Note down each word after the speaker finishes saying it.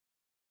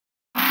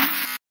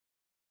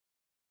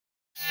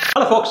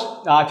Hello folks,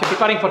 if you're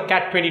preparing for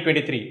CAT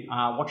 2023,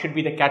 what should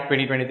be the CAT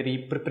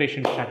 2023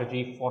 preparation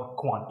strategy for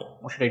Quant?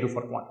 What should I do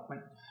for Quant?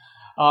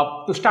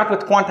 To start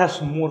with, Quant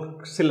has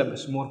more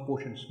syllabus, more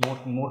portions,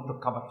 more to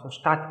cover. So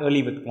start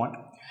early with Quant.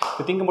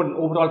 So think about an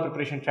overall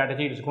preparation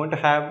strategy. It is going to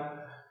have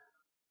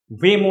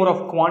way more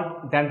of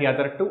Quant than the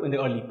other two in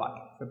the early part.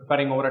 So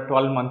preparing over a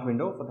 12-month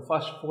window. For the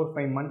first 4 or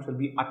 5 months will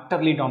be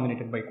utterly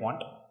dominated by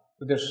Quant.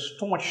 So there's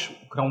so much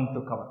ground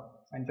to cover.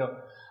 And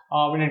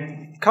when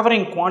you're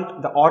covering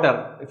Quant, the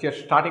order, if you're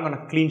starting on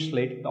a clean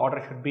slate, the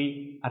order should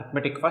be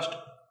arithmetic first,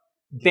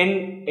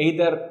 then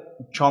either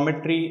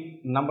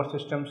geometry, number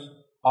systems,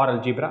 or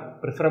algebra,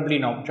 preferably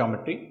now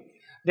geometry,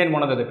 then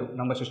one of the other two,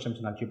 number systems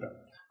and algebra.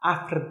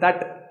 After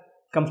that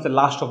comes the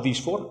last of these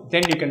four,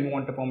 then you can move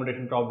on to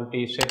permutation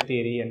probability, set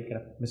theory, and kind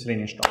of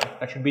miscellaneous topics.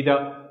 That should be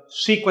the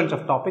sequence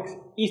of topics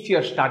if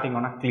you're starting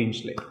on a clean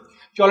slate.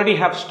 If you already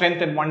have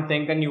strength in one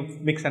thing, then you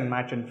mix and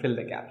match and fill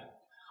the gaps.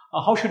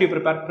 How should you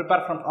prepare?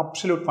 Prepare from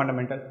absolute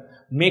fundamentals.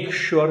 Make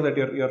sure that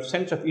your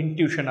sense of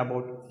intuition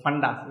about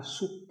fundas is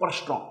super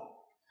strong.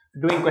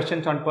 Doing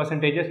questions on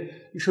percentages,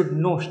 you should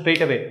know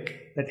straight away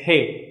that,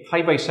 hey,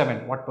 5 by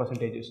 7, what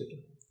percentage is it?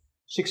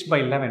 6 by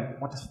 11,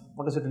 what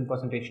is it in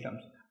percentage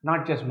terms?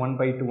 Not just 1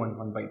 by 2 and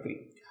 1 by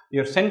 3.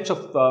 Your sense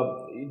of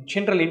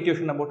general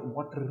intuition about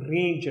what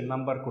range a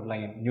number could lie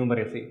in,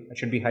 numeracy, that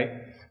should be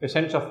high. Your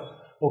sense of,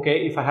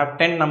 okay, if I have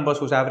 10 numbers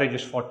whose average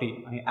is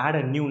 40, I add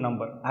a new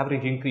number,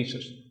 average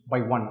increases by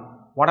 1.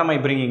 What am I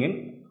bringing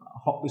in?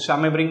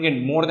 Am I bringing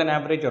in more than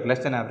average or less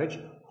than average?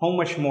 How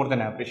much more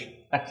than average?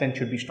 That sense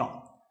should be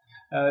strong.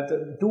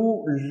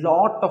 Do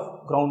lot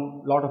of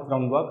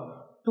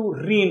groundwork to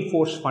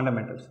reinforce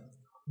fundamentals.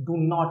 Do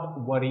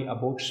not worry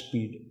about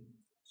speed.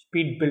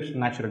 Speed builds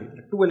naturally.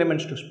 There are two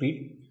elements to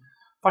speed.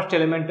 First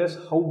element is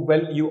how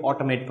well you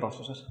automate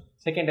processes.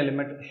 Second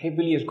element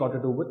heavily has got to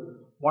do with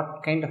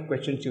what kind of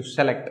questions you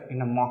select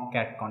in a mock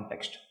CAT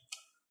context.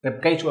 The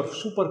guys who are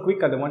super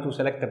quick are the ones who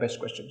select the best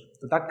questions.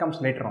 So that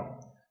comes later on.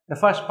 The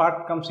first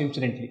part comes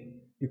incidentally.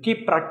 You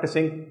keep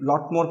practicing,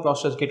 lot more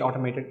processes get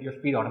automated, your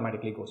speed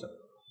automatically goes up.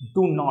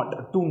 Do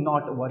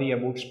not worry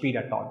about speed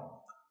at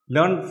all.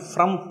 Learn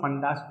from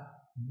fundas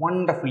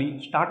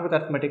wonderfully. Start with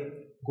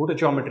arithmetic, go to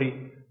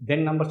geometry,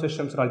 then number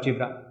systems or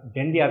algebra,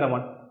 then the other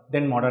one,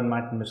 then modern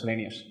math and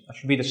miscellaneous. That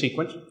should be the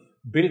sequence.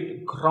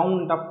 Build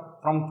ground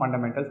up from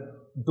fundamentals.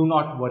 Do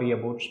not worry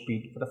about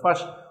speed. For the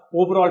first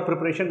overall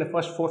preparation, the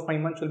first 4 or 5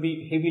 months will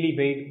be heavily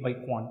weighed by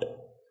Quant.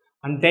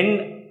 And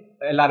then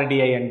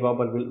LRDI and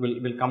verbal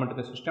will come into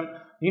the system.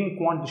 In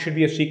Quant, there should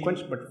be a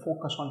sequence, but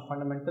focus on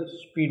fundamentals.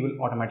 Speed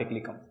will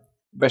automatically come.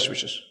 Best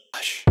wishes.